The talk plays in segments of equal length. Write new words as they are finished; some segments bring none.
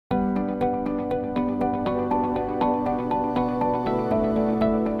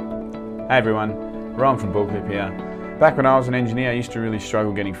Hey everyone, Ron from Bullclip here. Back when I was an engineer, I used to really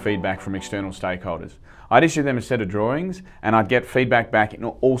struggle getting feedback from external stakeholders. I'd issue them a set of drawings and I'd get feedback back in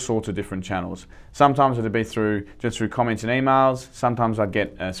all sorts of different channels. Sometimes it'd be just through comments and emails, sometimes I'd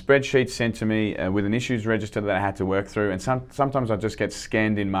get spreadsheets sent to me with an issues register that I had to work through, and sometimes I'd just get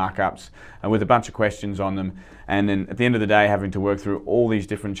scanned in markups with a bunch of questions on them, and then at the end of the day having to work through all these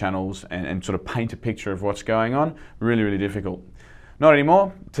different channels and sort of paint a picture of what's going on. Really, really difficult. Not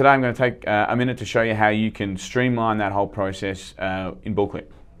anymore. Today I'm going to take a minute to show you how you can streamline that whole process in Bullclip.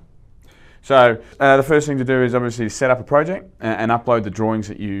 So the first thing to do is obviously set up a project and upload the drawings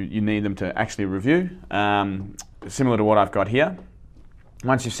that you need them to actually review, similar to what I've got here.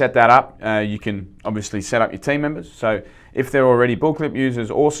 Once you've set that up, you can obviously set up your team members. So if they're already Bullclip users,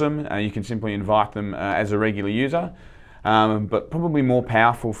 awesome. You can simply invite them as a regular user. But probably more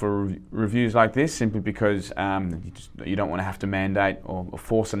powerful for reviews like this, simply because you don't want to have to mandate or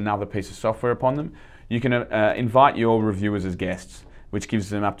force another piece of software upon them. You can invite your reviewers as guests, which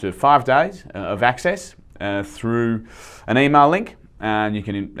gives them up to 5 days of access through an email link. And you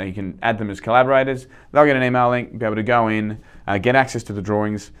can add them as collaborators. They'll get an email link, be able to go in, get access to the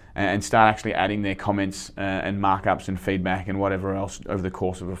drawings, and start actually adding their comments and markups and feedback and whatever else over the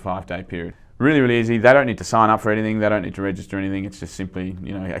course of a 5-day period. Really, really easy. They don't need to sign up for anything. They don't need to register anything. It's just simply,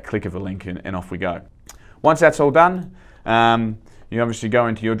 a click of a link and off we go. Once that's all done, you obviously go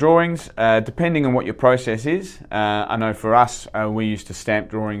into your drawings. Depending on what your process is, I know for us, we used to stamp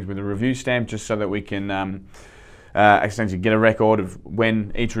drawings with a review stamp just so that we can essentially get a record of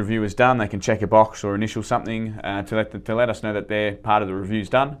when each review is done. They can check a box or initial something to let us know that their part of the review's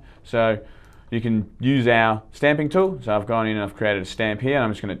done. So you can use our stamping tool. So I've gone in and I've created a stamp here, and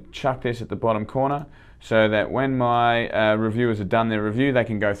I'm just going to chuck this at the bottom corner so that when my reviewers have done their review, they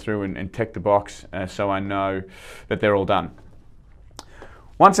can go through and tick the box so I know that they're all done.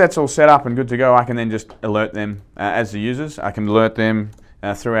 Once that's all set up and good to go, I can then just alert them as the users. I can alert them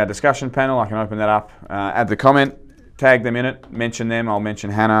through our discussion panel. I can open that up, add the comment, tag them in it, mention them. I'll mention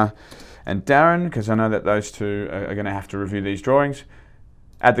Hannah and Darren because I know that those two are going to have to review these drawings.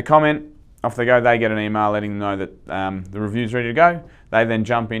 Add the comment. Off they go. They get an email letting them know that the review's ready to go. They then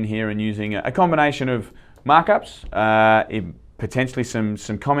jump in here and using a combination of markups, potentially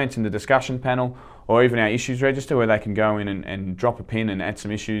some comments in the discussion panel, or even our issues register where they can go in and drop a pin and add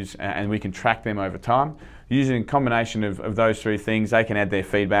some issues, and we can track them over time. Using a combination of those three things, they can add their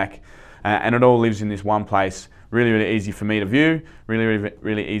feedback, and it all lives in this one place. Really, really easy for me to view,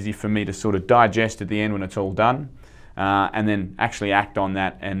 really easy for me to sort of digest at the end when it's all done. And then actually act on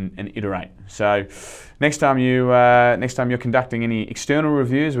that and iterate. So next time you're conducting any external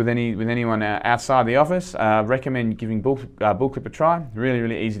reviews with anyone outside the office, recommend giving Bullclip a try. Really,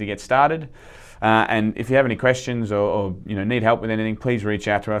 really easy to get started. And if you have any questions or need help with anything, please reach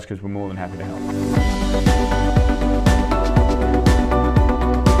out to us because we're more than happy to help.